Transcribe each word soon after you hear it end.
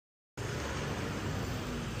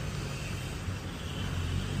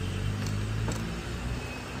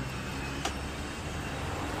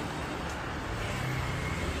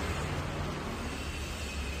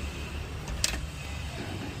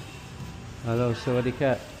Hello, Sawadee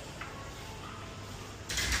Cat.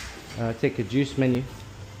 Take a juice menu.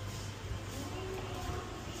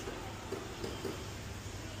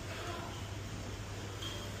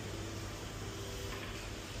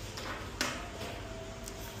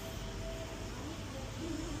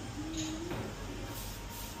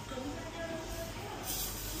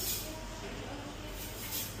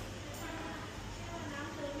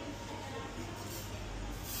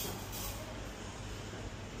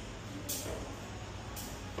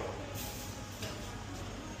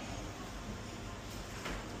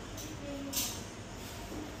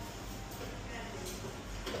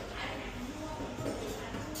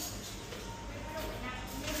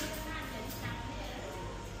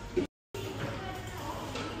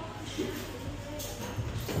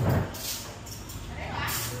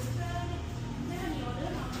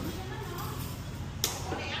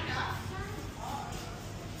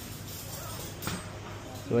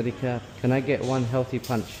 Sawadee Cat. Can I get one healthy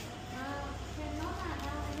punch? I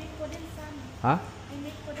make golden sun. Huh? I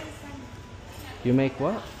make golden sun. You make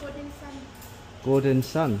what? Golden sun. Golden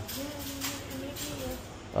sun. Yeah, I make it.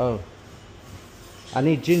 Oh. I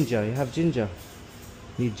need ginger. You have ginger?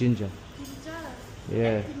 Need ginger. Ginger.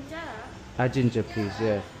 Yeah. Ginger. Add ginger, please.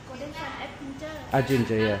 Yeah. Golden sun add ginger. Add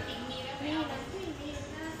ginger. Yeah.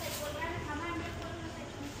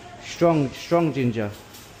 Strong ginger.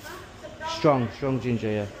 Strong ginger.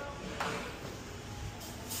 Yeah.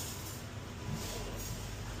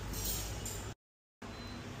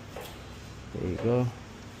 There you go.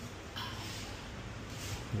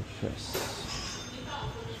 Press.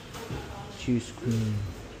 Juice cream.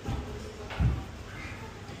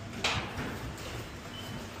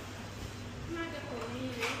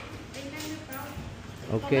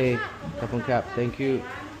 Okay, cup and cap. Thank you.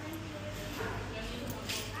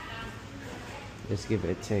 Let's give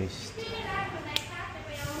it a taste.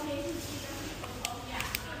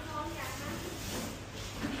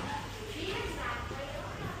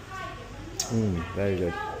 Very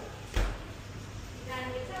good.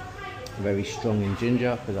 Very strong in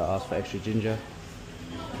ginger because I asked for extra ginger.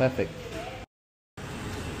 Perfect.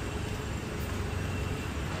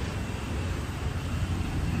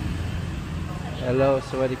 Hello,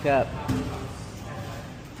 Sawadee Cat.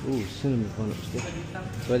 Ooh, cinnamon gone upstairs.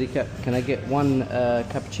 Sawadee Cat, can I get one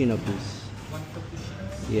cappuccino, please? One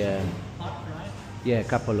cappuccino? Yeah. Hot, right? Yeah,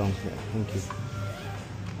 couple long. Yeah, thank you.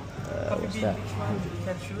 What's that? Which one you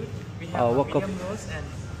can choose? We have Oh, what medium roast and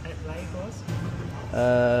light roast.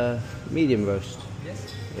 Medium roast.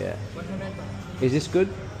 Yes. Yeah. 100 baht. Is this good?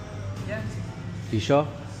 Yeah. You sure?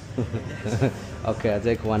 Okay, I'll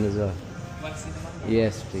take one as well. One cinnamon roll.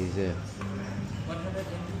 Yes, please. Yeah. 180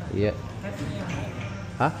 baht. Yeah. Have here.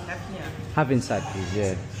 Huh? Have here. Have inside, please.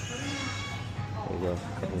 Yeah. There you go.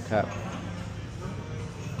 Cup and cap.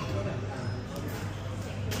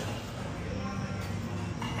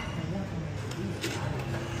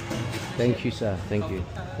 Thank you, sir. Thank you.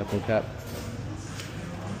 Cup and cap.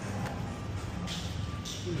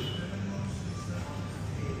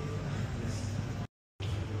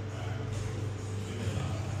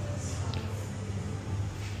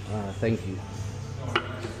 Thank you.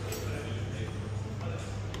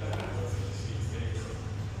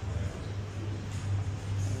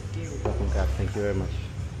 Cup and cap. Thank you very much.